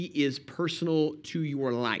He is personal to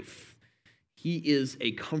your life. He is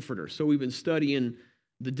a comforter. So we've been studying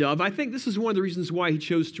the dove. I think this is one of the reasons why he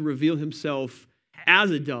chose to reveal himself as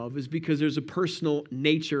a dove, is because there's a personal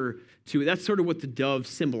nature to it. That's sort of what the dove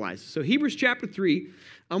symbolizes. So Hebrews chapter 3,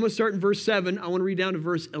 I'm going to start in verse 7. I want to read down to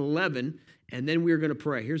verse 11, and then we're going to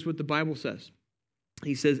pray. Here's what the Bible says.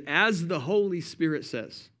 He says, as the Holy Spirit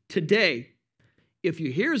says, today, if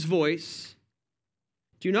you hear his voice,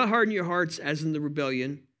 do not harden your hearts as in the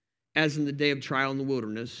rebellion, as in the day of trial in the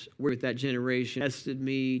wilderness, where that generation tested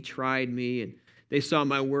me, tried me, and they saw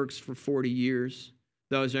my works for 40 years.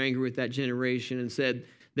 Though I was angry with that generation and said,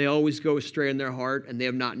 they always go astray in their heart, and they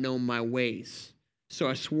have not known my ways. So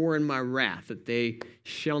I swore in my wrath that they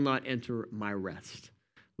shall not enter my rest.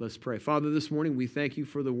 Let's pray. Father, this morning we thank you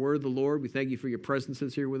for the word of the Lord. We thank you for your presence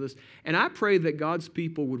that's here with us. And I pray that God's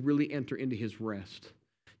people would really enter into his rest.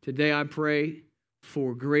 Today I pray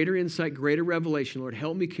for greater insight, greater revelation. Lord,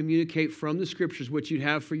 help me communicate from the scriptures what you'd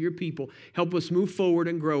have for your people. Help us move forward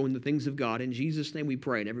and grow in the things of God. In Jesus' name we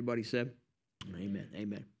pray. And everybody said, amen,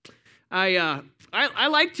 amen. I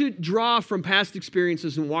like to draw from past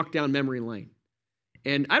experiences and walk down memory lane.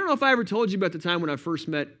 And I don't know if I ever told you about the time when I first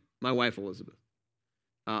met my wife, Elizabeth.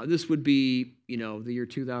 This would be, the year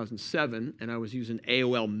 2007, and I was using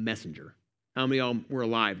AOL Messenger. How many of y'all were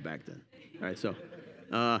alive back then? All right, so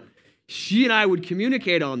she and I would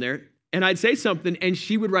communicate on there, and I'd say something, and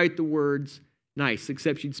she would write the words nice,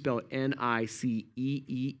 except she'd spell it Niceeeeeee.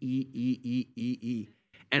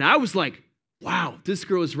 And I was like, wow, this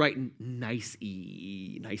girl is writing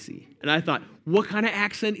nicey. And I thought, what kind of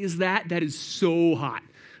accent is that? That is so hot.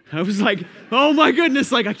 I was like, oh my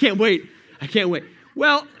goodness, I can't wait.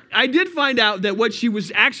 Well, I did find out that what she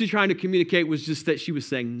was actually trying to communicate was just that she was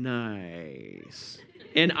saying nice.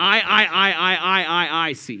 And I-C-E.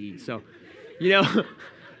 So,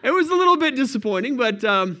 it was a little bit disappointing, but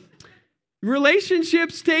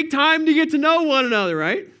relationships take time to get to know one another,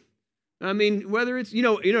 right? I mean, whether it's,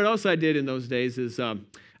 what else I did in those days is I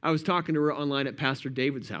was talking to her online at Pastor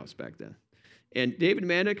David's house back then. And David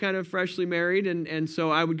and Amanda kind of freshly married, and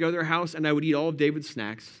so I would go to their house and I would eat all of David's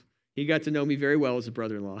snacks. He got to know me very well as a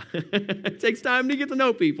brother-in-law. It takes time to get to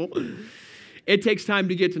know people. It takes time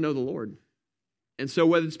to get to know the Lord. And so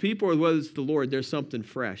whether it's people or whether it's the Lord, there's something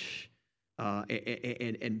fresh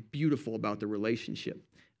and beautiful about the relationship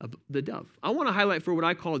of the dove. I want to highlight for what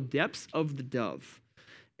I call depths of the dove.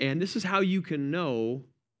 And this is how you can know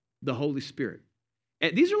the Holy Spirit.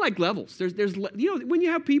 And these are like levels. There's when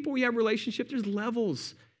you have people, you have relationships, there's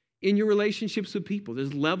levels in your relationships with people.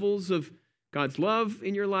 There's levels of God's love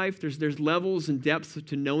in your life. There's levels and depths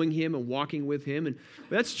to knowing him and walking with him. And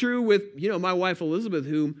that's true with, my wife, Elizabeth,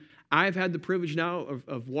 whom I've had the privilege now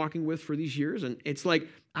of walking with for these years. And it's like,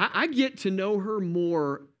 I get to know her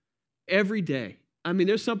more every day. I mean,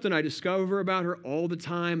 there's something I discover about her all the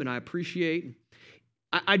time and I appreciate.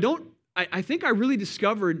 I think I really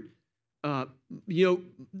discovered,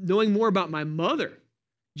 knowing more about my mother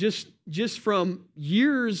just from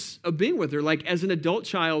years of being with her. Like as an adult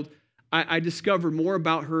child, I discovered more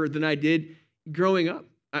about her than I did growing up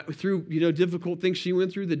through, difficult things she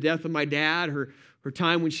went through, the death of my dad, her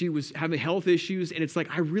time when she was having health issues. And it's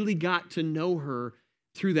like, I really got to know her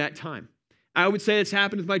through that time. I would say it's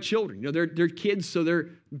happened with my children. They're kids, so they're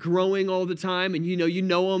growing all the time. And, you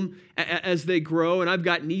know them as they grow. And I've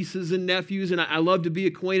got nieces and nephews, and I love to be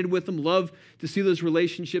acquainted with them, love to see those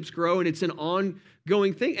relationships grow. And it's an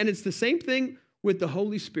ongoing thing. And it's the same thing with the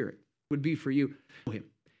Holy Spirit would be for you.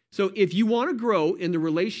 So if you want to grow in the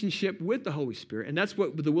relationship with the Holy Spirit, and that's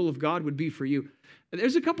what the will of God would be for you,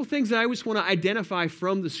 there's a couple things that I just want to identify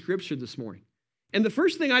from the scripture this morning. And the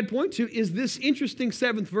first thing I'd point to is this interesting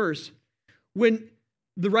 7th verse, when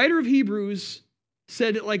the writer of Hebrews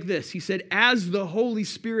said it like this. He said, as the Holy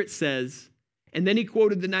Spirit says, and then he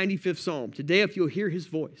quoted the 95th Psalm, today if you'll hear his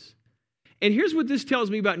voice. And here's what this tells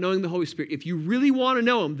me about knowing the Holy Spirit. If you really want to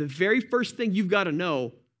know him, the very first thing you've got to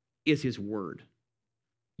know is his word.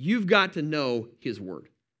 You've got to know his word.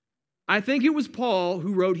 I think it was Paul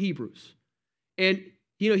who wrote Hebrews. And,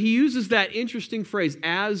 he uses that interesting phrase,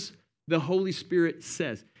 as the Holy Spirit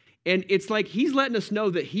says. And it's like he's letting us know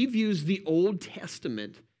that he views the Old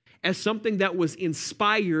Testament as something that was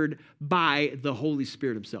inspired by the Holy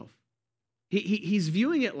Spirit himself. He's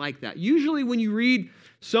viewing it like that. Usually when you read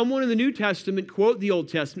someone in the New Testament quote the Old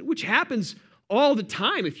Testament, which happens all the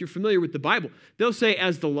time if you're familiar with the Bible, they'll say,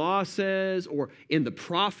 as the law says, or in the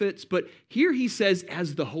prophets. But here he says,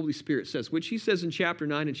 as the Holy Spirit says, which he says in chapter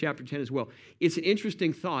 9 and chapter 10 as well. It's an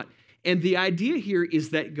interesting thought. And the idea here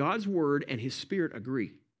is that God's word and his spirit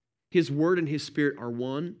agree. His word and his spirit are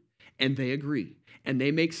one, and they agree, and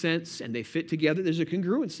they make sense, and they fit together. There's a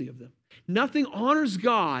congruency of them. Nothing honors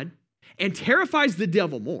God and terrifies the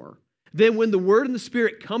devil more than when the Word and the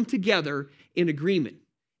Spirit come together in agreement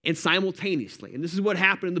and simultaneously. And this is what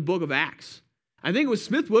happened in the book of Acts. I think it was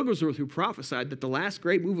Smith Wigglesworth who prophesied that the last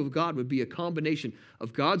great move of God would be a combination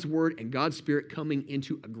of God's Word and God's Spirit coming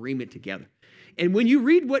into agreement together. And when you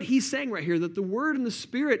read what he's saying right here, that the Word and the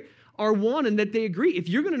Spirit are one and that they agree, if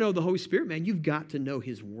you're going to know the Holy Spirit, man, you've got to know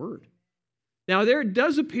His Word. Now, there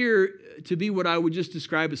does appear to be what I would just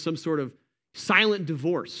describe as some sort of silent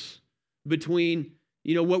divorce between,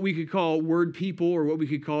 what we could call Word people or what we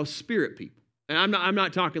could call Spirit people. And I'm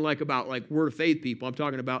not talking about Word of faith people. I'm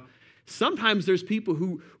talking about sometimes there's people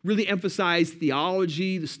who really emphasize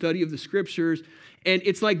theology, the study of the Scriptures, and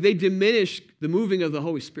it's like they diminish the moving of the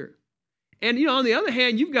Holy Spirit. And, on the other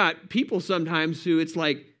hand, you've got people sometimes who it's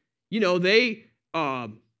like, they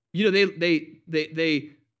love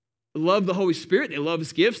the Holy Spirit. They love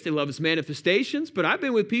His gifts. They love His manifestations. But I've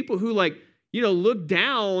been with people who look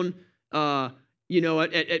down,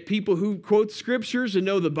 at people who quote Scriptures and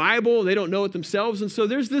know the Bible. They don't know it themselves. And so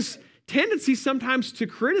there's this tendency sometimes to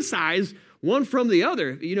criticize one from the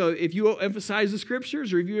other, if you emphasize the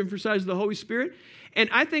Scriptures or if you emphasize the Holy Spirit. And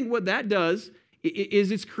I think what that does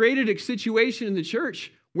is it's created a situation in the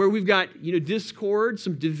church where we've got, discord,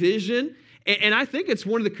 some division. And I think it's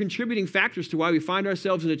one of the contributing factors to why we find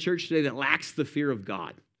ourselves in a church today that lacks the fear of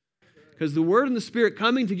God. Because the Word and the Spirit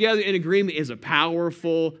coming together in agreement is a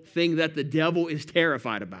powerful thing that the devil is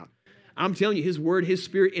terrified about. I'm telling you, His Word, His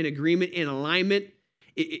Spirit in agreement, in alignment,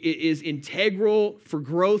 it is integral for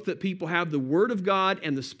growth that people have. The Word of God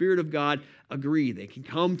and the Spirit of God agree. They can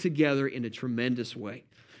come together in a tremendous way.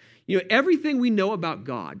 Everything we know about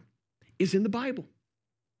God is in the Bible.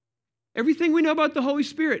 Everything we know about the Holy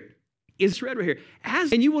Spirit is read right here.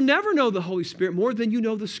 And you will never know the Holy Spirit more than you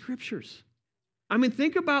know the Scriptures. I mean,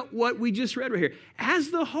 think about what we just read right here.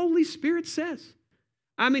 As the Holy Spirit says.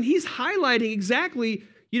 I mean, He's highlighting exactly,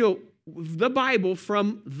 the Bible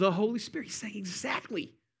from the Holy Spirit. He's saying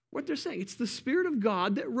exactly what they're saying. It's the Spirit of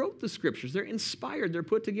God that wrote the Scriptures. They're inspired. They're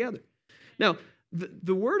put together. Now,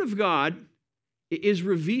 the Word of God is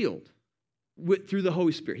revealed through the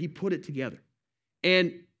Holy Spirit. He put it together.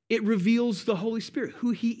 And it reveals the Holy Spirit,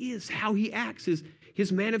 who He is, how He acts,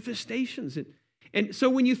 His manifestations. And so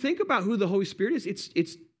when you think about who the Holy Spirit is,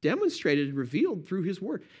 it's demonstrated and revealed through His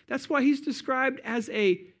Word. That's why He's described as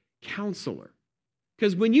a counselor.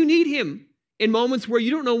 Because when you need Him in moments where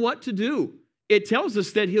you don't know what to do, it tells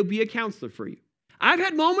us that He'll be a counselor for you. I've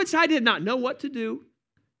had moments I did not know what to do,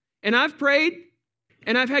 and I've prayed,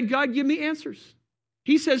 and I've had God give me answers.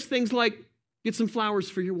 He says things like, get some flowers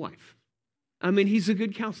for your wife. I mean, He's a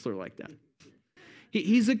good counselor like that.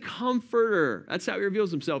 He's a comforter. That's how He reveals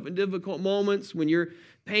Himself. In difficult moments, when you're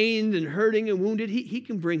pained and hurting and wounded, He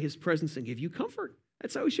can bring His presence and give you comfort.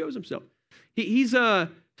 That's how He shows Himself. He's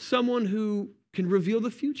someone who can reveal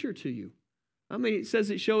the future to you. I mean, it says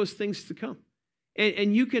it shows us things to come.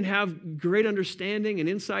 And you can have great understanding and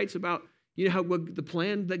insights about what the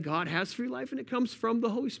plan that God has for your life, and it comes from the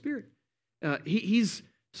Holy Spirit. He's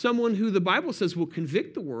someone who the Bible says will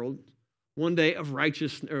convict the world one day of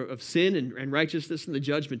righteousness, or of sin and righteousness and the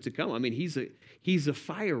judgment to come. I mean, he's a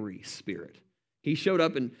fiery spirit. He showed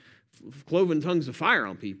up in cloven tongues of fire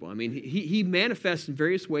on people. I mean, he manifests in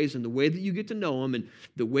various ways, and the way that you get to know Him and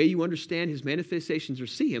the way you understand His manifestations or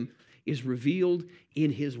see Him is revealed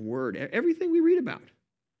in His Word. Everything we read about.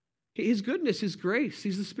 His goodness, His grace.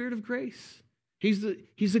 He's the Spirit of grace. He's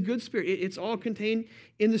a good Spirit. It's all contained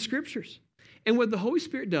in the Scriptures. And what the Holy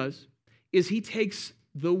Spirit does is He takes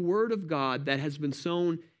the Word of God that has been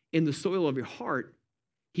sown in the soil of your heart,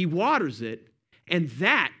 He waters it, and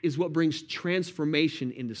that is what brings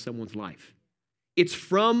transformation into someone's life. It's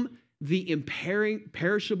from the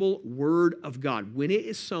imperishable Word of God. When it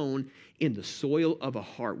is sown in the soil of a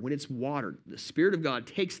heart, when it's watered, the Spirit of God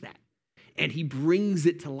takes that and He brings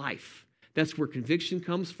it to life. That's where conviction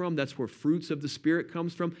comes from. That's where fruits of the Spirit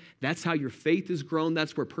comes from. That's how your faith is grown.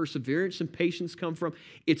 That's where perseverance and patience come from.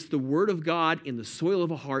 It's the Word of God in the soil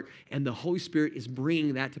of a heart, and the Holy Spirit is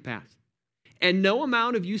bringing that to pass. And no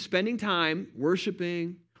amount of you spending time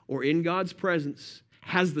worshiping or in God's presence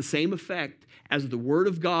has the same effect as the Word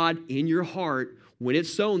of God in your heart when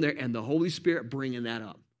it's sown there and the Holy Spirit bringing that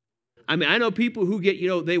up. I mean, I know people who get,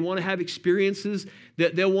 they want to have experiences,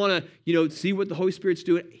 that they'll want to, see what the Holy Spirit's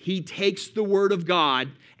doing. He takes the Word of God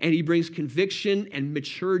and He brings conviction and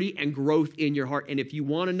maturity and growth in your heart. And if you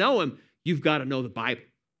want to know Him, you've got to know the Bible.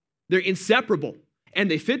 They're inseparable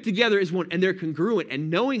and they fit together as one, and they're congruent, and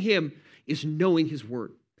knowing Him is knowing His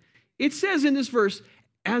Word. It says in this verse,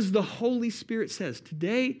 as the Holy Spirit says.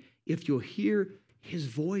 Today if you'll hear his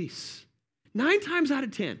voice. 9 times out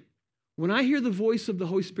of 10, when I hear the voice of the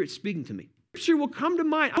Holy Spirit speaking to me, scripture will come to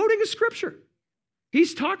mind. I'm quoting a scripture.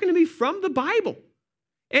 He's talking to me from the Bible.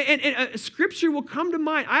 And a scripture will come to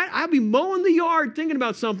mind. I'll be mowing the yard thinking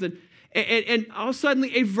about something, and all of a sudden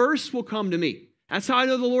a verse will come to me. That's how I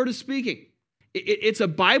know the Lord is speaking. It's a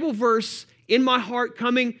Bible verse in my heart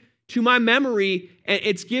coming to my memory, and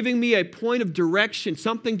it's giving me a point of direction,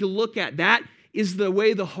 something to look at. That is the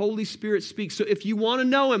way the Holy Spirit speaks. So if you want to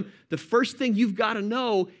know him, the first thing you've got to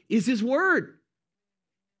know is his word.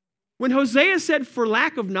 When Hosea said, for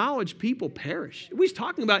lack of knowledge, people perish, what he's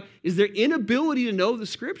talking about is their inability to know the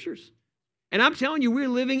scriptures. And I'm telling you, we're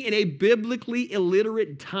living in a biblically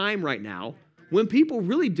illiterate time right now when people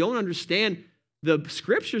really don't understand the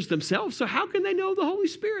scriptures themselves. So how can they know the Holy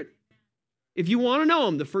Spirit? If you want to know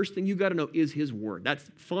him, the first thing you got to know is his word. That's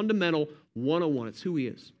fundamental 101. It's who he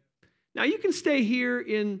is. Now, you can stay here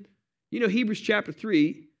in, Hebrews chapter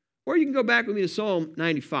 3, or you can go back with me to Psalm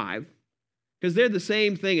 95. Because they're the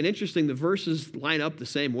same thing, and interesting, the verses line up the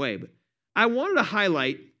same way. But I wanted to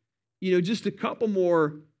highlight, just a couple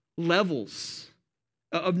more levels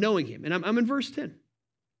of knowing him. And I'm in verse 10.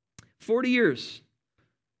 40 years,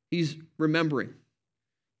 he's remembering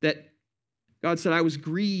that God said, I was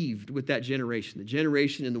grieved with that generation, the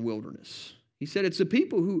generation in the wilderness. He said, it's a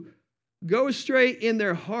people who go astray in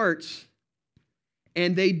their hearts,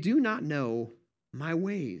 and they do not know my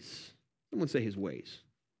ways. Someone say his ways.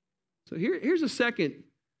 So here's a second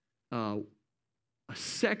level.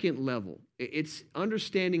 It's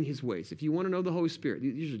understanding his ways. If you want to know the Holy Spirit,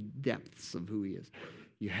 these are depths of who he is.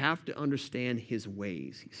 You have to understand his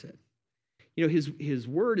ways, he said. His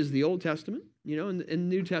word is the Old Testament, and the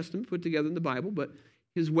New Testament put together in the Bible, but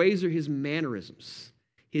his ways are his mannerisms,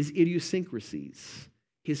 his idiosyncrasies,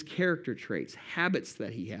 his character traits, habits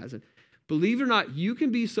that he has. And believe it or not, you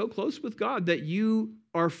can be so close with God that you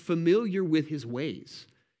are familiar with his ways.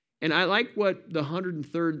 And I like what the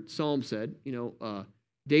 103rd Psalm said.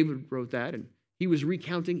 David wrote that, and he was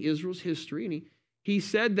recounting Israel's history, and he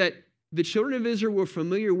said that the children of Israel were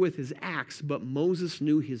familiar with his acts, but Moses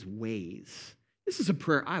knew his ways. This is a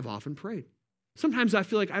prayer I've often prayed. Sometimes I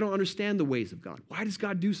feel like I don't understand the ways of God. Why does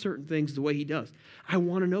God do certain things the way he does? I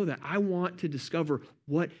want to know that. I want to discover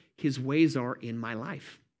what his ways are in my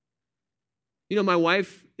life. My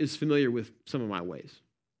wife is familiar with some of my ways.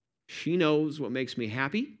 She knows what makes me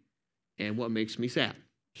happy and what makes me sad.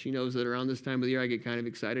 She knows that around this time of the year I get kind of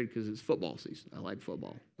excited because it's football season. I like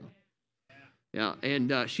football. So. Yeah,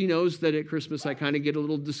 and she knows that at Christmas I kind of get a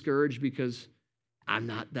little discouraged because I'm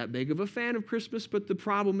not that big of a fan of Christmas, but the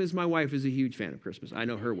problem is my wife is a huge fan of Christmas. I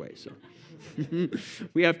know her ways, so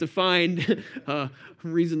we have to find a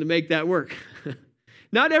reason to make that work.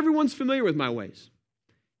 Not everyone's familiar with my ways.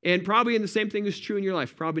 And probably the same thing is true in your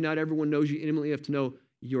life. Probably not everyone knows you intimately enough to know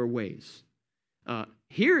your ways.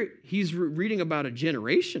 Here, he's reading about a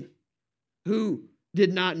generation who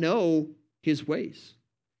did not know his ways.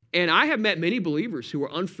 And I have met many believers who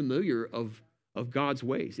are unfamiliar of God's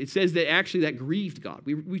ways. It says that actually that grieved God.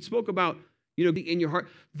 We spoke about, in your heart,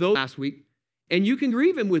 those last week. And you can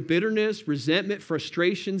grieve him with bitterness, resentment,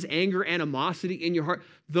 frustrations, anger, animosity in your heart.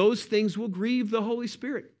 Those things will grieve the Holy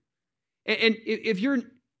Spirit. And if you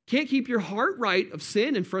can't keep your heart right of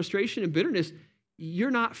sin and frustration and bitterness,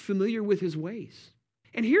 you're not familiar with his ways.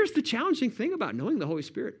 And here's the challenging thing about knowing the Holy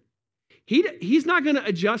Spirit. He's not going to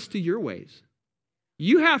adjust to your ways.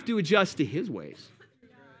 You have to adjust to his ways.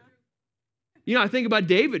 I think about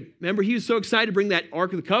David. Remember, he was so excited to bring that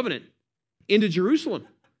Ark of the Covenant into Jerusalem.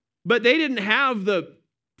 But they didn't have the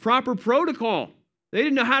proper protocol. They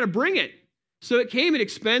didn't know how to bring it. So it came at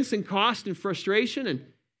expense and cost and frustration.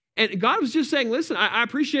 And God was just saying, listen, I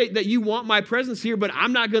appreciate that you want my presence here, but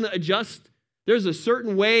I'm not going to adjust. There's a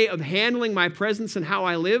certain way of handling my presence and how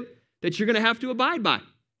I live that you're going to have to abide by.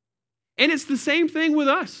 And it's the same thing with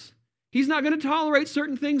us. He's not going to tolerate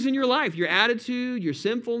certain things in your life, your attitude, your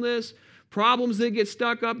sinfulness, problems that get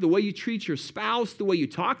stuck up, the way you treat your spouse, the way you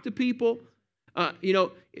talk to people, how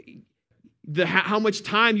much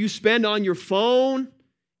time you spend on your phone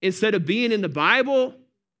instead of being in the Bible.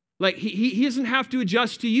 Like he doesn't have to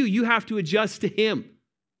adjust to you. You have to adjust to him.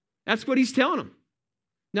 That's what he's telling them.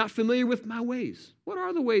 Not familiar with my ways. What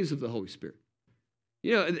are the ways of the Holy Spirit?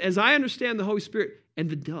 As I understand the Holy Spirit and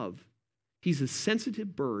the dove, he's a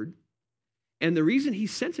sensitive bird. And the reason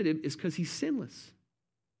he's sensitive is because he's sinless.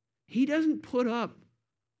 He doesn't put up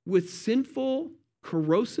with sinful,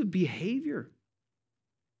 corrosive behavior.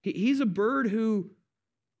 He's a bird who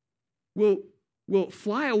will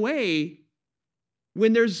fly away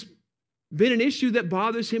when there's been an issue that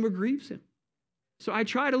bothers him or grieves him. So I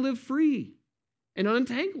try to live free and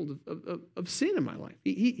unentangled of sin in my life.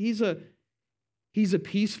 He's a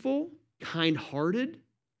peaceful, kind-hearted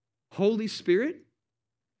Holy Spirit.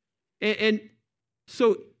 And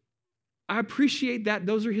so I appreciate that.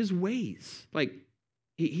 Those are his ways. Like,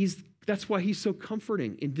 that's why he's so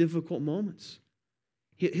comforting in difficult moments.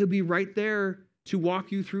 He'll be right there to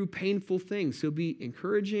walk you through painful things. He'll be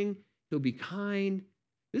encouraging. He'll be kind.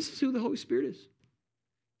 This is who the Holy Spirit is.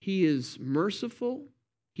 He is merciful.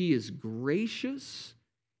 He is gracious.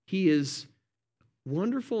 He is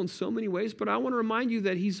wonderful in so many ways, but I want to remind you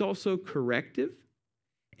that he's also corrective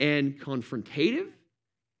and confrontative.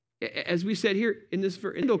 As we said here in this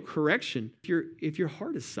verse, correction, if your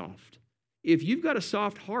heart is soft, if you've got a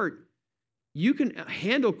soft heart, you can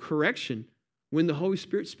handle correction when the Holy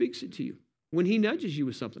Spirit speaks it to you. When he nudges you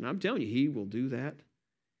with something, I'm telling you, he will do that.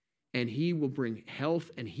 And he will bring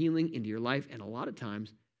health and healing into your life. And a lot of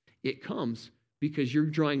times it comes because you're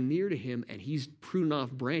drawing near to him and he's pruning off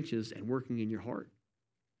branches and working in your heart.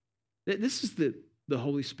 This is the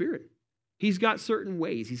Holy Spirit. He's got certain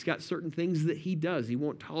ways. He's got certain things that he does. He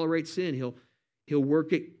won't tolerate sin. He'll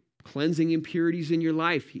work at cleansing impurities in your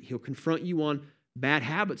life. He'll confront you on bad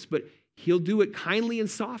habits, but he'll do it kindly and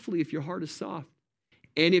softly if your heart is soft.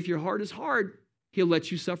 And if your heart is hard, he'll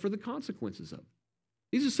let you suffer the consequences of it.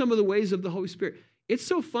 These are some of the ways of the Holy Spirit. It's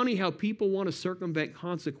so funny how people want to circumvent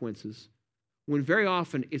consequences when very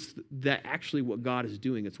often it's that actually what God is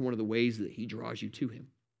doing. It's one of the ways that he draws you to him.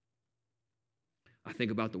 I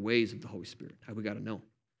think about the ways of the Holy Spirit, how we got to know.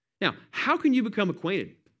 Now, how can you become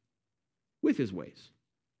acquainted with his ways?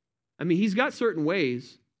 I mean, he's got certain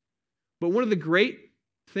ways, but one of the great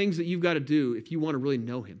things that you've got to do if you want to really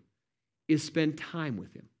know him is spend time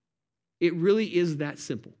with him. It really is that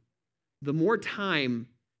simple. The more time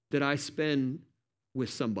that I spend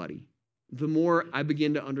with somebody, the more I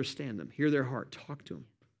begin to understand them, hear their heart, talk to them.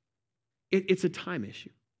 It's a time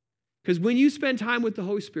issue. Because when you spend time with the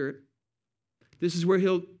Holy Spirit, this is where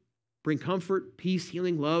he'll bring comfort, peace,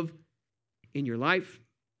 healing, love in your life.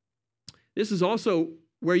 This is also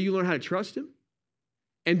where you learn how to trust him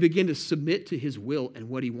and begin to submit to his will and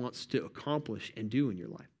what he wants to accomplish and do in your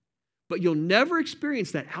life. But you'll never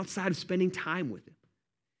experience that outside of spending time with him.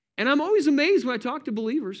 And I'm always amazed when I talk to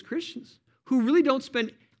believers, Christians, who really don't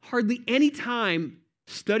spend hardly any time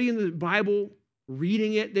studying the Bible,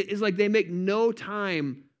 reading it. It's like they make no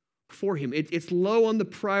time for him. It's low on the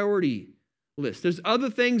priority list. There's other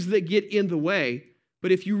things that get in the way,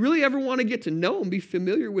 but if you really ever want to get to know him, be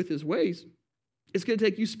familiar with his ways, it's going to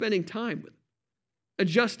take you spending time with him,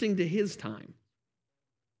 adjusting to his time.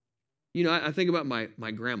 You know, I think about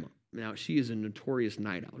my grandma. Now, she is a notorious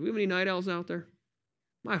night owl. Do we have any night owls out there?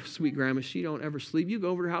 My sweet grandma, she don't ever sleep. You go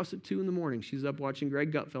over to her house at 2 a.m. She's up watching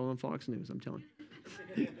Greg Gutfeld on Fox News, I'm telling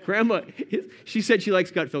you. Grandma, she said she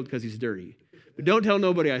likes Gutfeld because he's dirty. But don't tell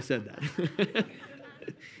nobody I said that.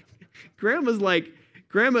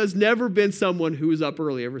 Grandma's never been someone who was up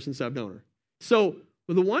early ever since I've known her. So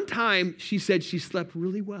the one time she said she slept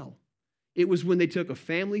really well, it was when they took a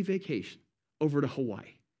family vacation over to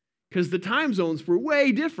Hawaii because the time zones were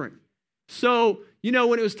way different. So, you know,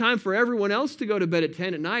 when it was time for everyone else to go to bed at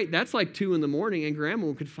 10 at night, that's like 2 a.m, and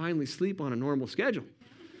Grandma could finally sleep on a normal schedule.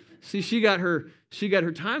 See, she got her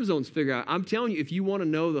time zones figured out. I'm telling you, if you want to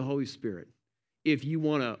know the Holy Spirit, if you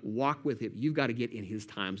want to walk with him, you've got to get in his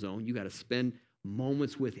time zone. You've got to spend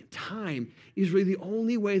moments with him. Time is really the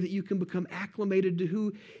only way that you can become acclimated to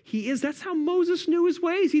who he is. That's how Moses knew his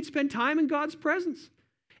ways. He'd spend time in God's presence.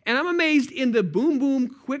 And I'm amazed in the boom, boom,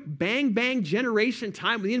 quick, bang, bang generation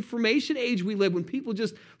time, the information age we live, when people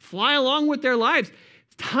just fly along with their lives.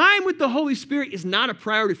 Time with the Holy Spirit is not a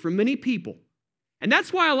priority for many people. And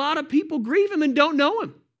that's why a lot of people grieve him and don't know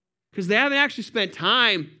him, because they haven't actually spent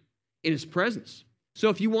time in his presence. So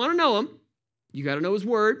if you want to know him, you got to know his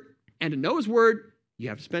word. And to know his word, you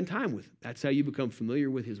have to spend time with him. That's how you become familiar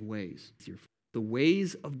with his ways. The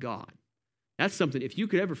ways of God. That's something, if you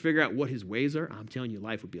could ever figure out what his ways are, I'm telling you,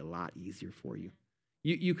 life would be a lot easier for you.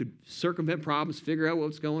 You could circumvent problems, figure out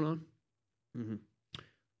what's going on. Mm-hmm.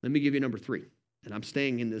 Let me give you number 3. And I'm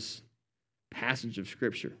staying in this passage of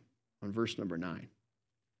Scripture on verse number 9.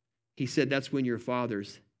 He said, that's when your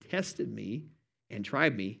fathers tested me and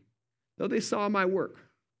tried me, though they saw my work.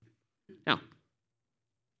 Now,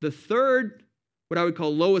 the third, what I would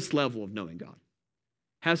call lowest level of knowing God,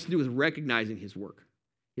 has to do with recognizing his work,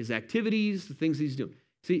 his activities, the things he's doing.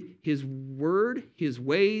 See, his word, his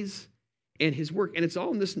ways, and his work. And it's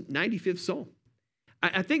all in this 95th Psalm.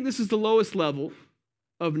 I think this is the lowest level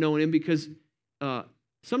of knowing him because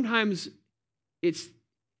sometimes it's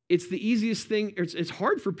the easiest thing. It's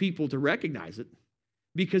hard for people to recognize it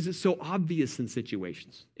because it's so obvious in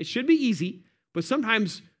situations. It should be easy, But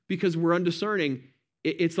sometimes because we're undiscerning,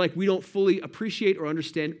 it's like we don't fully appreciate or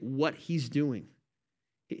understand what he's doing.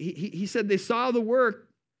 He said they saw the work,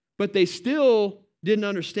 but they still didn't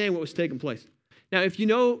understand what was taking place. Now, if you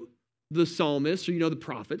know the psalmists or you know the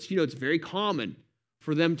prophets, you know it's very common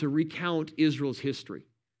for them to recount Israel's history.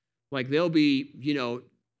 Like they'll be,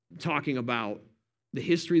 talking about the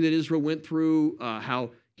history that Israel went through,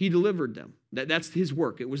 how he delivered them. That's his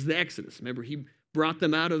work. It was the Exodus. Remember, he brought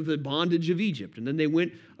them out of the bondage of Egypt. And then they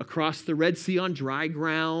went across the Red Sea on dry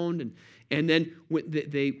ground. And then when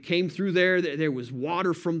they came through there was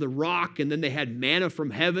water from the rock. And then they had manna from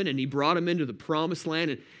heaven. And he brought them into the promised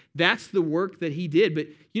land. And that's the work that he did. But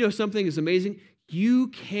something is amazing. You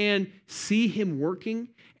can see him working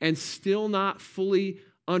and still not fully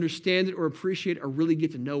understand it or appreciate it or really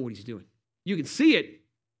get to know what he's doing. You can see it,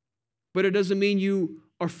 but it doesn't mean you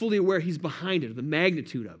are fully aware he's behind it, the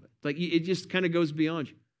magnitude of it. Like it just kind of goes beyond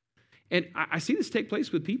you. And I see this take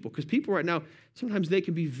place with people because people right now, sometimes they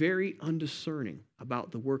can be very undiscerning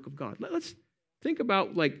about the work of God. Let's think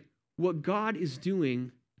about like what God is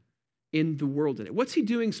doing in the world today. What's he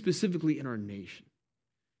doing specifically in our nation?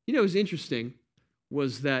 What's interesting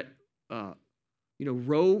was that,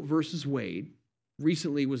 Roe versus Wade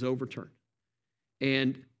recently was overturned.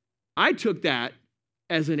 And I took that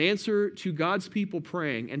as an answer to God's people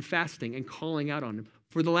praying and fasting and calling out on him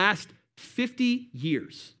for the last 50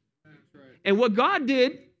 years. Right. And what God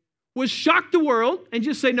did was shock the world and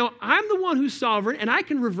just say, no, I'm the one who's sovereign and I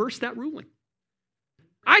can reverse that ruling.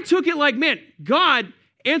 I took it like, man, God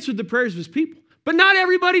answered the prayers of his people. But not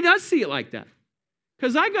everybody does see it like that.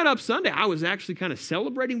 Because I got up Sunday, I was actually kind of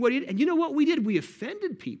celebrating what he did. And you know what we did? We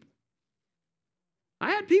offended people. I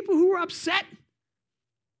had people who were upset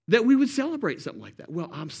that we would celebrate something like that. Well,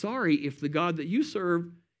 I'm sorry if the God that you serve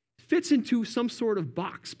fits into some sort of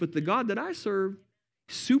box, but the God that I serve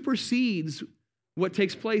supersedes what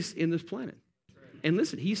takes place in this planet. And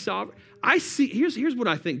listen, he's sovereign. Here's what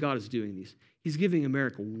I think God is doing these. He's giving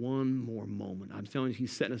America one more moment. I'm telling you,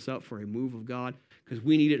 he's setting us up for a move of God because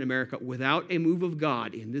we need it in America. Without a move of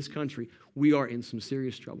God in this country, we are in some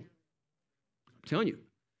serious trouble. I'm telling you.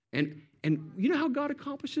 And you know how God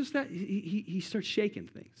accomplishes that? He starts shaking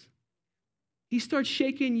things. He starts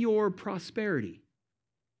shaking your prosperity.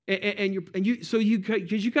 Because you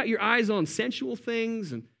got your eyes on sensual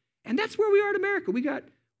things, and that's where we are in America. We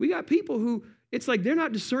got people who, it's like they're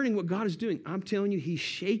not discerning what God is doing. I'm telling you, he's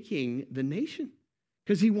shaking the nation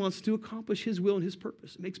because he wants to accomplish his will and his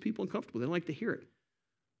purpose. It makes people uncomfortable. They don't like to hear it.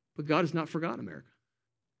 But God has not forgotten America.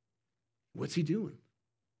 What's he doing?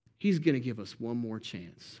 He's going to give us one more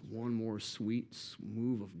chance, one more sweet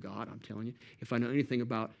move of God, I'm telling you. If I know anything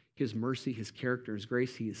about his mercy, his character, his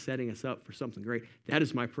grace, he is setting us up for something great. That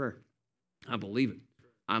is my prayer. I believe it.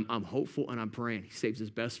 I'm hopeful and I'm praying. He saves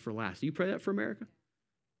his best for last. Do you pray that for America?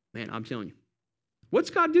 Man, I'm telling you.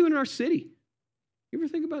 What's God doing in our city? You ever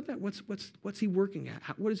think about that? What's he working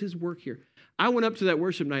at? What is his work here? I went up to that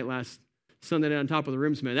worship night last Sunday night on Top of the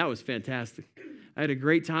Rims, man. That was fantastic. I had a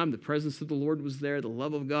great time. The presence of the Lord was there, the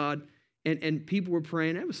love of God, and people were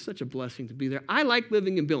praying. It was such a blessing to be there. I like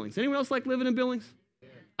living in Billings. Anyone else like living in Billings?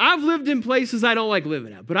 I've lived in places I don't like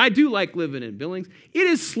living at, but I do like living in Billings. It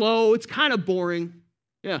is slow. It's kind of boring.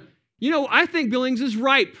 Yeah. I think Billings is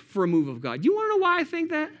ripe for a move of God. You want to know why I think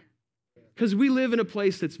that? Because we live in a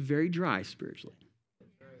place that's very dry spiritually.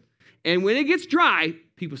 And when it gets dry,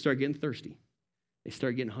 people start getting thirsty. They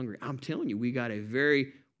start getting hungry. I'm telling you, we got a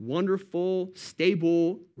very wonderful,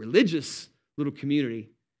 stable, religious little community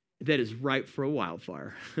that is ripe for a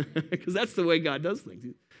wildfire. Because that's the way God does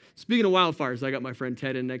things. Speaking of wildfires, I got my friend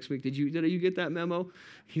Ted in next week. Did you get that memo?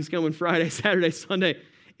 He's coming Friday, Saturday, Sunday.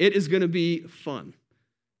 It is going to be fun.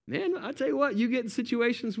 Man, I tell you what, you get in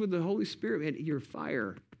situations with the Holy Spirit, man, your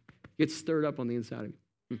fire gets stirred up on the inside of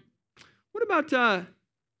you. What about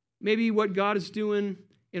maybe what God is doing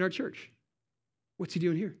in our church? What's he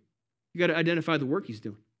doing here? You got to identify the work he's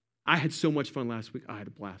doing. I had so much fun last week. I had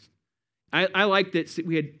a blast. I liked that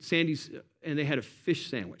we had Sandy's, and they had a fish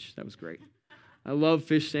sandwich. That was great. I love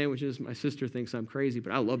fish sandwiches. My sister thinks I'm crazy,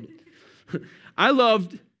 but I loved it. I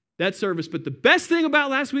loved that service. But the best thing about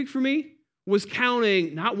last week for me was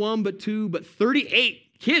counting not one, but two, but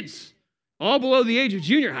 38 kids, all below the age of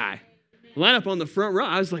junior high, line up on the front row.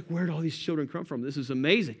 I was like, where did all these children come from? This is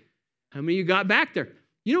amazing. How many of you got back there?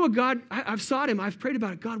 You know what, God, I've sought him. I've prayed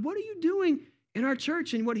about it. God, what are you doing in our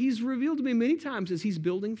church? And what he's revealed to me many times is he's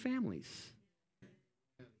building families.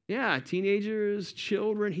 Yeah, teenagers,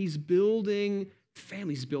 children. He's building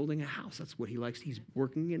families, building a house. That's what he likes. He's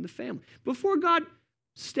working in the family. Before God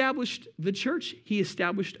established the church, he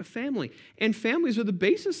established a family. And families are the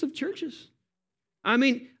basis of churches. I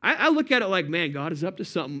mean, I look at it like, man, God is up to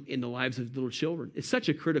something in the lives of little children. It's such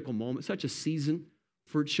a critical moment, such a season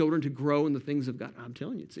for children to grow in the things of God. I'm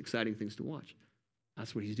telling you, it's exciting things to watch.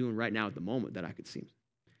 That's what he's doing right now at the moment that I could see.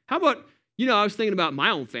 How about, I was thinking about my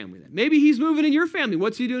own family then. Maybe he's moving in your family.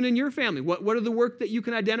 What's he doing in your family? What are the work that you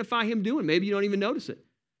can identify him doing? Maybe you don't even notice it.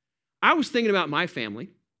 I was thinking about my family.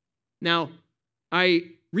 Now, I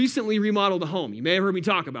recently remodeled a home. You may have heard me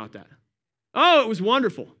talk about that. Oh, it was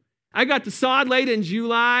wonderful. I got the sod laid in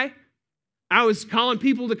July. I was calling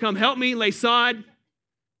people to come help me lay sod.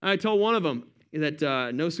 I told one of them that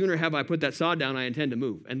no sooner have I put that sod down, I intend to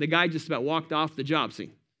move. And the guy just about walked off the job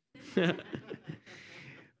scene.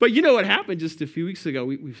 But you know what happened just a few weeks ago?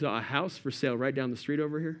 We saw a house for sale right down the street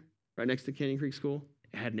over here, right next to Canyon Creek School.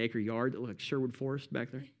 It had an acre yard that looked like Sherwood Forest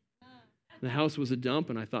back there. The house was a dump,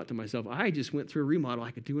 and I thought to myself, I just went through a remodel. I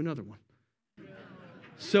could do another one.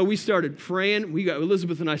 So we started praying.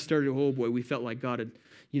 Elizabeth and I started, oh boy, we felt like God had,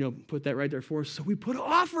 put that right there for us. So we put an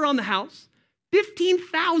offer on the house,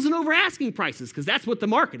 $15,000 over asking prices, because that's what the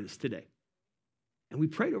market is today. And we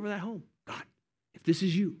prayed over that home. God, if this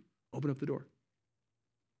is you, open up the door.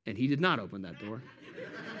 And he did not open that door.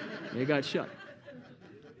 It got shut.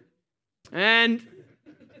 And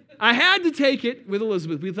I had to take it with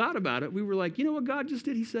Elizabeth. We thought about it. We were like, you know what God just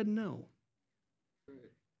did? He said no.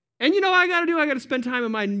 And you know what I got to do? I got to spend time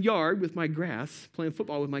in my yard with my grass, playing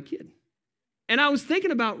football with my kid. And I was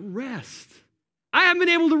thinking about rest. I haven't been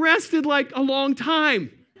able to rest in like a long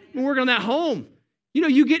time. Been working on that home.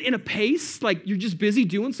 You get in a pace, like you're just busy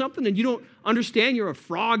doing something and you don't understand you're a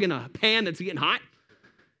frog in a pan that's getting hot.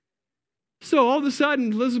 So all of a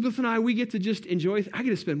sudden, Elizabeth and I, we get to just enjoy. I get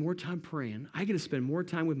to spend more time praying. I get to spend more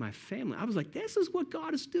time with my family. I was like, this is what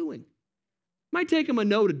God is doing. Might take him a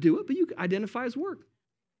no to do it, but you can identify his work.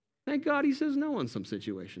 Thank God he says no in some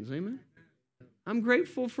situations, amen? I'm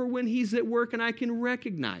grateful for when he's at work and I can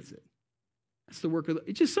recognize it. That's the work of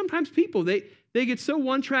it's just sometimes people, they get so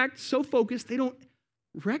one-tracked, so focused, they don't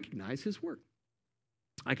recognize his work.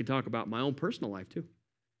 I could talk about my own personal life too.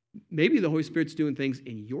 Maybe the Holy Spirit's doing things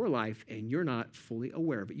in your life and you're not fully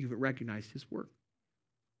aware of it. You haven't recognized his work.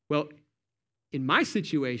 Well, in my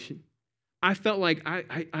situation, I felt like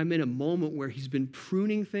I'm in a moment where he's been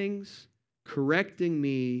pruning things, correcting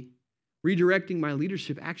me, redirecting my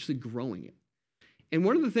leadership, actually growing it. And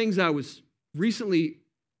one of the things I was recently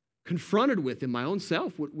confronted with in my own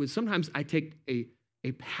self was sometimes I take a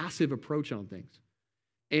passive approach on things.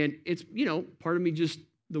 And it's, part of me just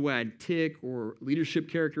the way I tick or leadership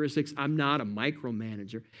characteristics, I'm not a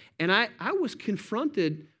micromanager. And I was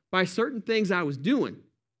confronted by certain things I was doing.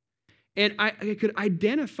 And I could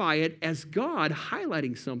identify it as God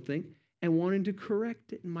highlighting something and wanting to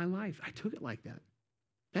correct it in my life. I took it like that.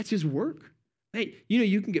 That's his work. Hey,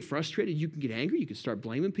 you can get frustrated, you can get angry, you can start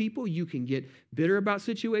blaming people, you can get bitter about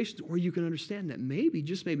situations, or you can understand that maybe,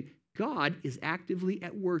 just maybe, God is actively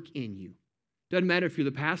at work in you. Doesn't matter if you're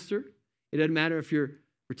the pastor, it doesn't matter if you're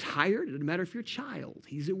retired, it doesn't matter if you're a child.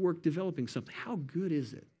 He's at work developing something. How good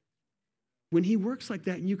is it when he works like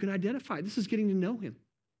that and you can identify, this is getting to know him,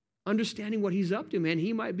 understanding what he's up to, man.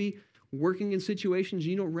 He might be working in situations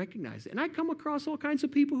you don't recognize it. And I come across all kinds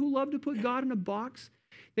of people who love to put God in a box.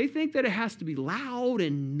 They think that it has to be loud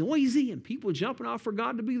and noisy and people jumping off for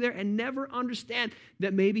God to be there and never understand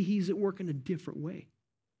that maybe he's at work in a different way.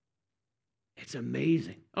 It's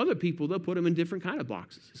amazing. Other people, they'll put them in different kind of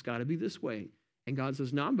boxes. It's got to be this way. And God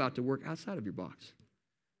says, no, I'm about to work outside of your box.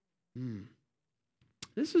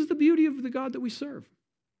 This is the beauty of the God that we serve.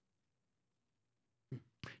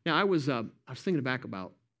 Now, I was thinking back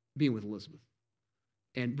about being with Elizabeth.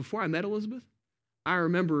 And before I met Elizabeth, I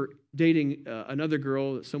remember dating another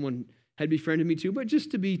girl that someone had befriended me to, but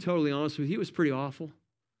just to be totally honest with you, it was pretty awful.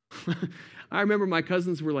 I remember my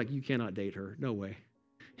cousins were like, you cannot date her. No way.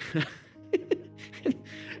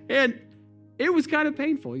 And it was kind of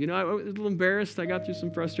painful. I was a little embarrassed. I got through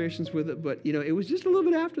some frustrations with it, but, it was just a little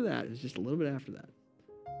bit after that. It was just a little bit after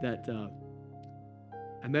that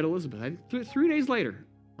I met Elizabeth. 3 days later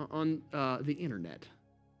on the internet,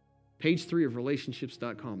 page 3 of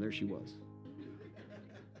relationships.com, there she was.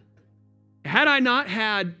 Had I not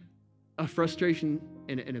had a frustration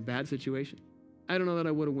in a bad situation, I don't know that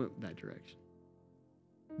I would have went that direction.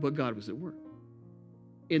 But God was at work.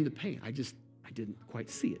 In the pain, I didn't quite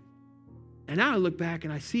see it. And now I look back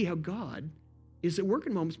and I see how God is at work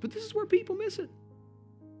in moments, but this is where people miss it.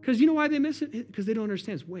 Because you know why they miss it? Because they don't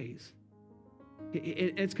understand his ways.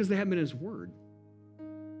 It's because they haven't been in his word.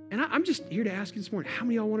 And I'm just here to ask you this morning, how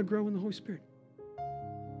many of y'all want to grow in the Holy Spirit?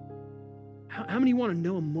 How many want to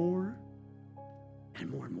know him more and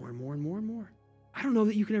more and more and more and more and more? I don't know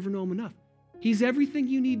that you can ever know him enough. He's everything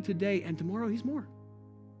you need today, and tomorrow he's more.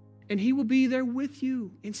 And he will be there with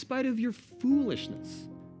you in spite of your foolishness,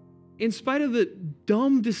 in spite of the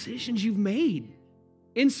dumb decisions you've made,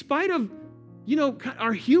 in spite of,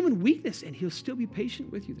 our human weakness, and he'll still be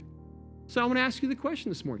patient with you there. So I want to ask you the question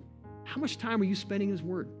this morning. How much time are you spending in his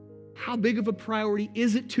word? How big of a priority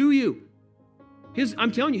is it to you?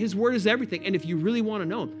 I'm telling you, his word is everything. And if you really want to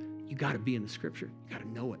know him, you got to be in the scripture. You got to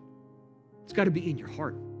know it. It's got to be in your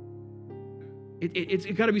heart. It's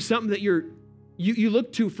got to be something that you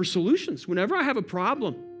look to for solutions. Whenever I have a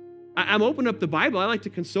problem, I'm opening up the Bible. I like to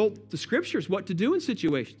consult the scriptures, what to do in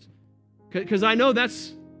situations. Because I know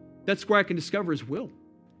that's where I can discover his will.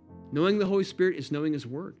 Knowing the Holy Spirit is knowing his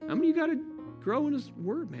word. I mean, you got to grow in his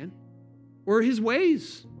word, man. Or his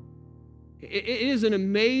ways. It is an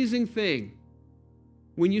amazing thing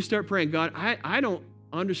when you start praying, God, I don't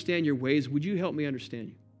understand your ways. Would you help me understand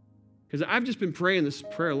you? Because I've just been praying this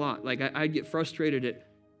prayer a lot. Like I get frustrated at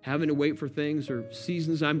having to wait for things or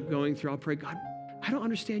seasons I'm going through. I'll pray, God, I don't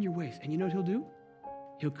understand your ways. And you know what he'll do?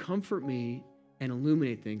 He'll comfort me and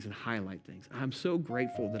illuminate things and highlight things. I'm so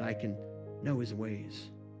grateful that I can know his ways.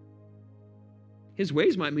 His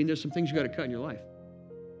ways might mean there's some things you got to cut in your life.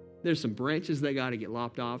 There's some branches that got to get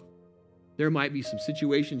lopped off. There might be some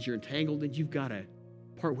situations you're entangled in, you've got to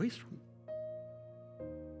part ways from.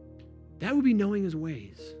 That would be knowing his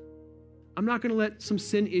ways. I'm not going to let some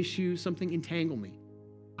sin issue, something entangle me.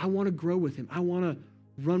 I want to grow with him. I want to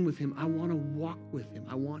run with him. I want to walk with him.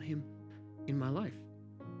 I want him in my life.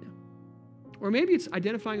 Yeah. Or maybe it's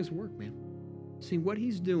identifying his work, man. Seeing what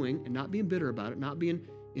he's doing and not being bitter about it, not being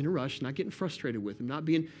in a rush, not getting frustrated with him, not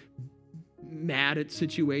being mad at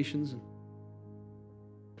situations. And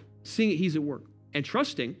seeing he's at work and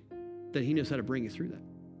trusting that he knows how to bring you through that.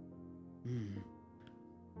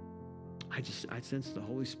 I sense the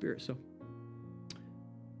Holy Spirit. So,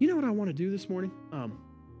 you know what I want to do this morning?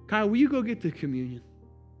 Kyle, will you go get the communion?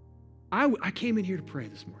 I came in here to pray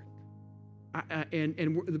this morning.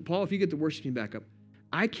 And Paul, if you get the worship team back up.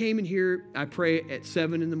 I came in here, I pray at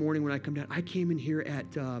 7 in the morning when I come down. I came in here at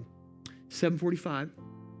 7:45.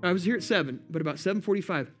 I was here at 7, but about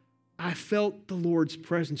 7:45, I felt the Lord's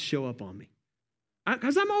presence show up on me.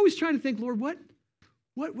 Because I'm always trying to think, Lord, what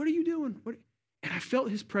are you doing? And I felt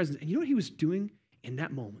his presence. And you know what he was doing in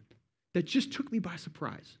that moment that just took me by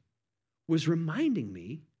surprise? Was reminding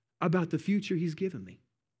me about the future he's given me.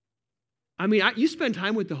 I mean, you spend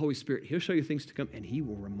time with the Holy Spirit. He'll show you things to come, and he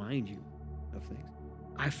will remind you of things.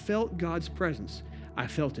 I felt God's presence. I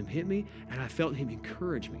felt him hit me, and I felt him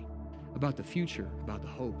encourage me about the future, about the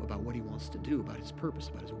hope, about what he wants to do, about his purpose,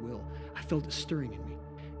 about his will. I felt it stirring in me.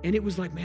 And it was like, man,